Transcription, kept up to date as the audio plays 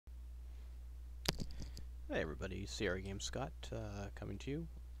Hey everybody, Sierra Game Scott coming to you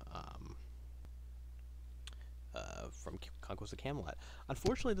um, from Conquests of Camelot.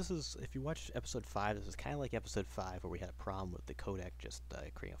 Unfortunately, this is, if you watch episode 5, this is kind of like episode 5 where we had a problem with the codec just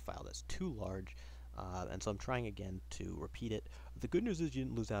creating a file that's too large, and so I'm trying again to repeat it. The good news is you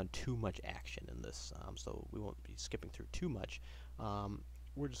didn't lose out on too much action in this, so we won't be skipping through too much.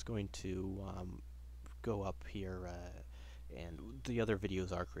 We're just going to go up here and the other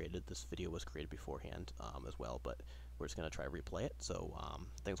videos are created. This video was created beforehand as well, but we're just going to try to replay it, so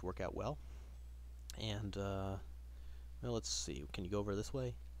things work out well. And, well, let's see. Can you go over this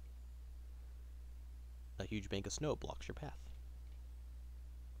way? A huge bank of snow blocks your path.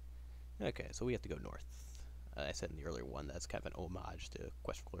 Okay, so we have to go north. I said in the earlier one that's kind of an homage to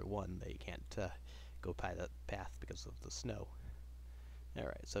Quest for Glory 1 that you can't go by that path because of the snow.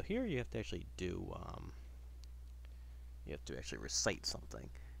 Alright, so here you have to actually do, you have to actually recite something.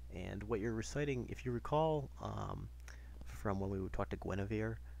 And what you're reciting, if you recall from when we would talk to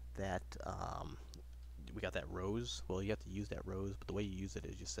Guinevere, that we got that rose. Well, you have to use that rose, but the way you use it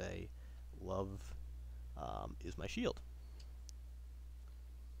is you say, "Love is my shield."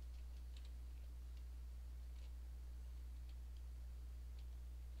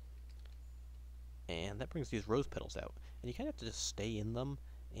 And that brings these rose petals out, and you kind of have to just stay in them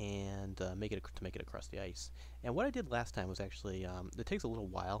and make it across the ice. And what I did last time was actually it takes a little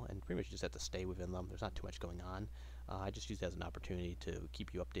while, and pretty much you just have to stay within them. There's not too much going on. I just used it as an opportunity to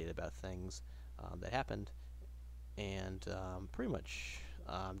keep you updated about things that happened, and pretty much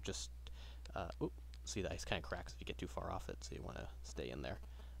just see the ice kind of cracks if you get too far off it, so you want to stay in there.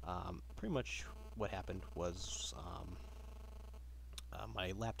 Pretty much what happened was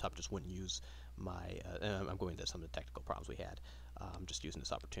my laptop just wouldn't use my, and I'm going into some of the technical problems we had. I'm just using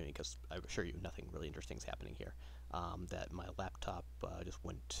this opportunity because I assure you nothing really interesting is happening here. That my laptop just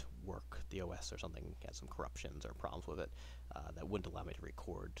wouldn't work. The OS or something had some corruptions or problems with it that wouldn't allow me to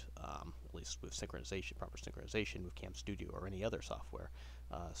record, at least with synchronization, proper synchronization with Cam Studio or any other software.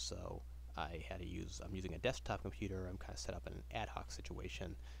 So I had to use, I'm using a desktop computer. I'm kind of set up in an ad hoc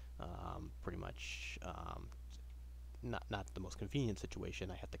situation, pretty much not the most convenient situation.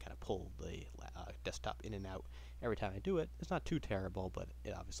 I have to kind of pull the desktop in and out every time I do it. It's not too terrible, but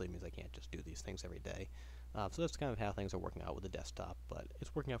it obviously means I can't just do these things every day. So that's kind of how things are working out with the desktop, but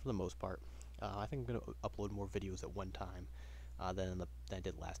it's working out for the most part. I think I'm going to upload more videos at one time than I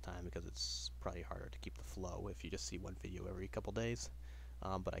did last time, because it's probably harder to keep the flow if you just see one video every couple days.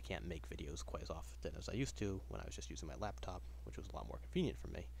 But I can't make videos quite as often as I used to when I was just using my laptop, which was a lot more convenient for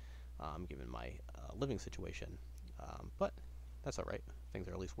me, given my living situation. But that's alright. Things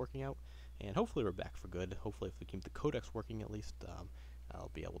are at least working out, and hopefully we're back for good. Hopefully if we keep the codecs working at least, I'll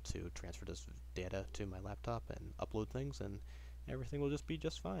be able to transfer this data to my laptop and upload things, and everything will just be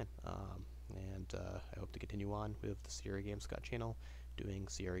just fine. I hope to continue on with the Sierra Game Scott channel, doing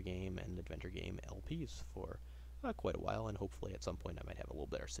Sierra Game and Adventure Game LPs for quite a while, and hopefully at some point I might have a little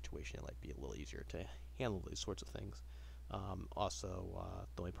better situation. It might be a little easier to handle these sorts of things. Also,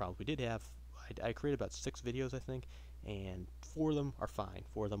 the only problems we did have, I created about 6 videos, I think, and 4 of them are fine.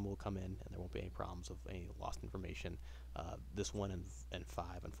 4 of them will come in, and there won't be any problems of any lost information. This one and 5,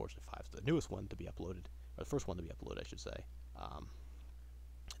 unfortunately 5 is the newest one to be uploaded, or the first one to be uploaded, I should say.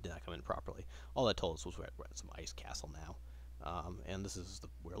 Did not come in properly. All that told us was we're at some ice castle now, and this is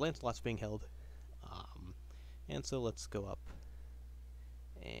where Lancelot's being held. And so let's go up,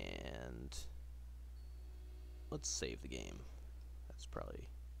 and let's save the game. That's probably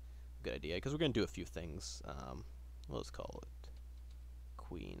good idea, because we're going to do a few things. Let's call it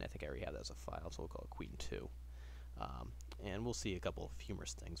Queen. I think I already have that as a file, so we'll call it Queen 2. And we'll see a couple of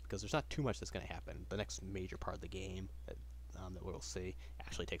humorous things, because there's not too much that's going to happen. The next major part of the game that we'll see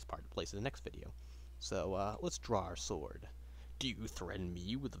actually takes place in the next video. So let's draw our sword. Do you threaten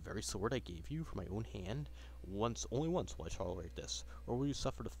me with the very sword I gave you from my own hand? Only once will I tolerate this, or will you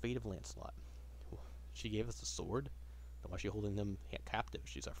suffer the fate of Lancelot? She gave us the sword? Then why is she holding them captive?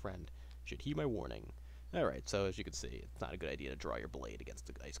 She's our friend. Should heed my warning. Alright, so as you can see, it's not a good idea to draw your blade against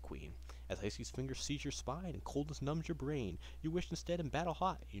the Ice Queen. As Icy's fingers seize your spine and coldness numbs your brain, you wished instead in battle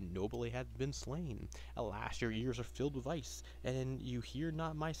hot you nobly had been slain. Alas, your ears are filled with ice, and you hear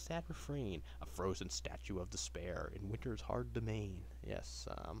not my sad refrain, a frozen statue of despair in winter's hard domain. Yes,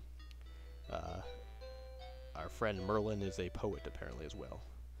 our friend Merlin is a poet apparently as well.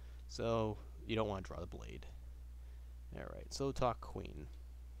 So, you don't want to draw the blade. Alright, so talk Queen.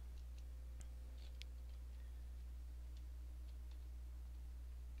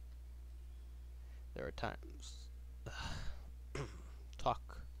 There are times.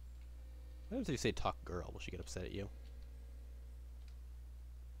 Talk. What if you say talk girl? Will she get upset at you?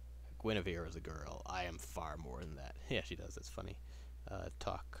 Guinevere is a girl. I am far more than that. Yeah, she does. That's funny.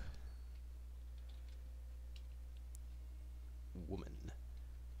 Talk. Woman.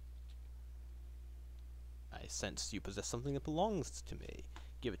 I sense you possess something that belongs to me.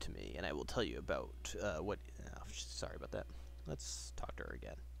 Give it to me, and I will tell you about what... Oh, sorry about that. Let's talk to her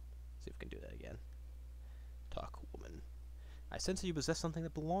again. See if we can do that again. Talk, woman. I sense that you possess something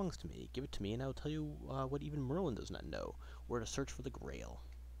that belongs to me. Give it to me, and I will tell you what even Merlin does not know, where to search for the Grail.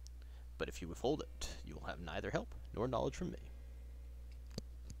 But if you withhold it, you will have neither help nor knowledge from me.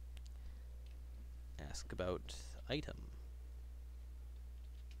 Ask about item.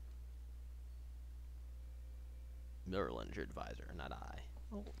 Merlin's your advisor, not I.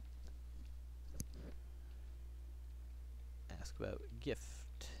 Oh. Ask about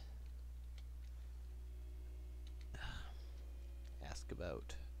gift. Ask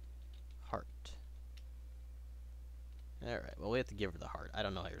about heart. Alright, well we have to give her the heart. I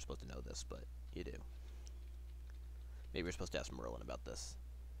don't know how you're supposed to know this, but you do. Maybe you're supposed to ask Merlin about this.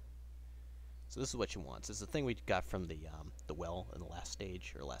 So this is what she wants. It's the thing we got from the well in the last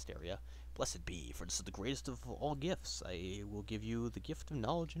stage, or last area. Blessed be, for this is the greatest of all gifts. I will give you the gift of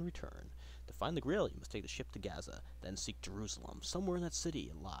knowledge in return. To find the Grail, you must take the ship to Gaza, then seek Jerusalem. Somewhere in that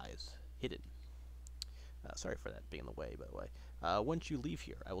city it lies, hidden. Sorry for that being in the way, by the way. Once you leave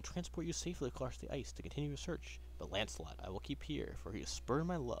here, I will transport you safely across the ice to continue your search. But Lancelot I will keep here, for he has spurned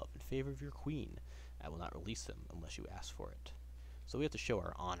my love in favor of your queen. I will not release him unless you ask for it. So we have to show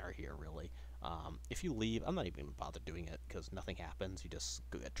our honor here, really. If you leave, I'm not even going to bother doing it, because nothing happens. You just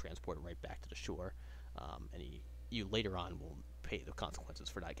get transported right back to the shore. And you later on will pay the consequences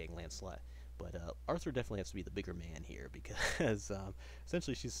for not getting Lancelot. But Arthur definitely has to be the bigger man here, because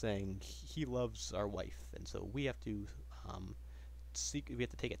essentially she's saying he loves our wife, and so we have to we have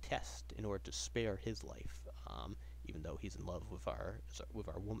to take a test in order to spare his life, even though he's in love with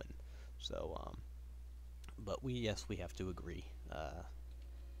our woman. So, but we have to agree.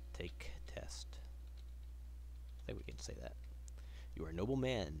 Take test. I think we can say that. You are a noble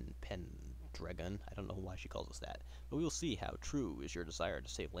man, Pendragon. I don't know why she calls us that, but we will see how true is your desire to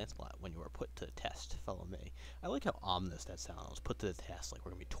save Lancelot when you are put to the test. Follow me. I like how ominous that sounds. Put to the test, like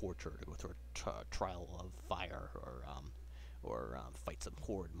we're gonna be tortured, or go through a trial of fire, or fight some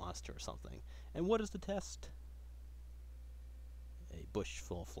horrid monster or something. And what is the test? A bush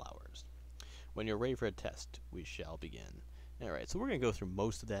full of flowers. When you're ready for a test, we shall begin. Alright, so we're going to go through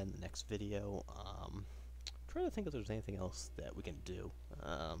most of that in the next video. Trying to think if there's anything else that we can do.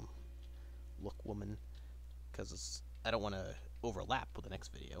 Look, woman, because I don't want to overlap with the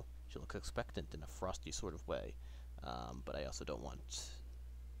next video. She looks expectant in a frosty sort of way, but I also don't want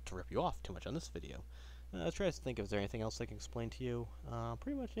to rip you off too much on this video. Let's try to think if there's anything else I can explain to you.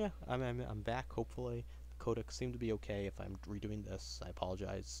 Pretty much, yeah. I'm back, hopefully. The codecs seem to be okay. If I'm redoing this, I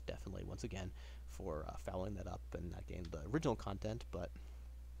apologize, definitely, once again, for fouling that up and not getting the original content, but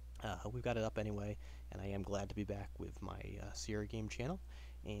we've got it up anyway, and I am glad to be back with my Sierra Game channel.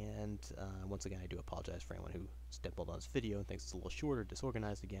 And once again, I do apologize for anyone who stumbled on this video and thinks it's a little short or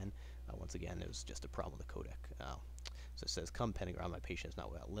disorganized again. Once again, it was just a problem with the codec. So it says, "Come, Pentagon, my patience is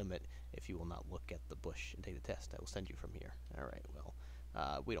not without limit. If you will not look at the bush and take the test, I will send you from here." Alright, well,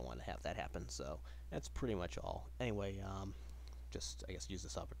 we don't want to have that happen, so that's pretty much all. Anyway, just, I guess, use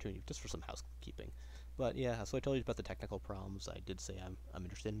this opportunity just for some housekeeping. But yeah, so I told you about the technical problems. I did say I'm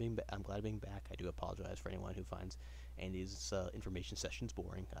interested in being I'm glad being back. I do apologize for anyone who finds any of these information sessions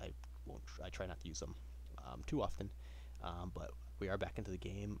boring. I try not to use them too often. But we are back into the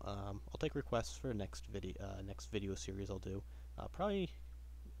game. I'll take requests for next video series I'll do. Probably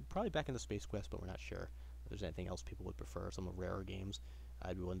back into Space Quest, but we're not sure if there's anything else people would prefer. Some of rarer games,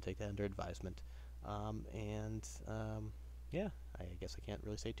 I'd be willing to take that under advisement. Yeah, I guess I can't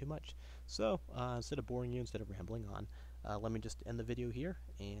really say too much. So, instead of boring you, instead of rambling on, let me just end the video here,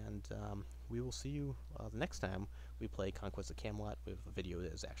 and we will see you the next time we play Conquests of Camelot with a video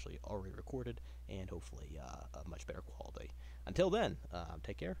that is actually already recorded, and hopefully a much better quality. Until then,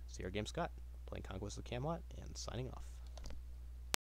 take care. Sierra Game Scott, playing Conquests of Camelot, and signing off.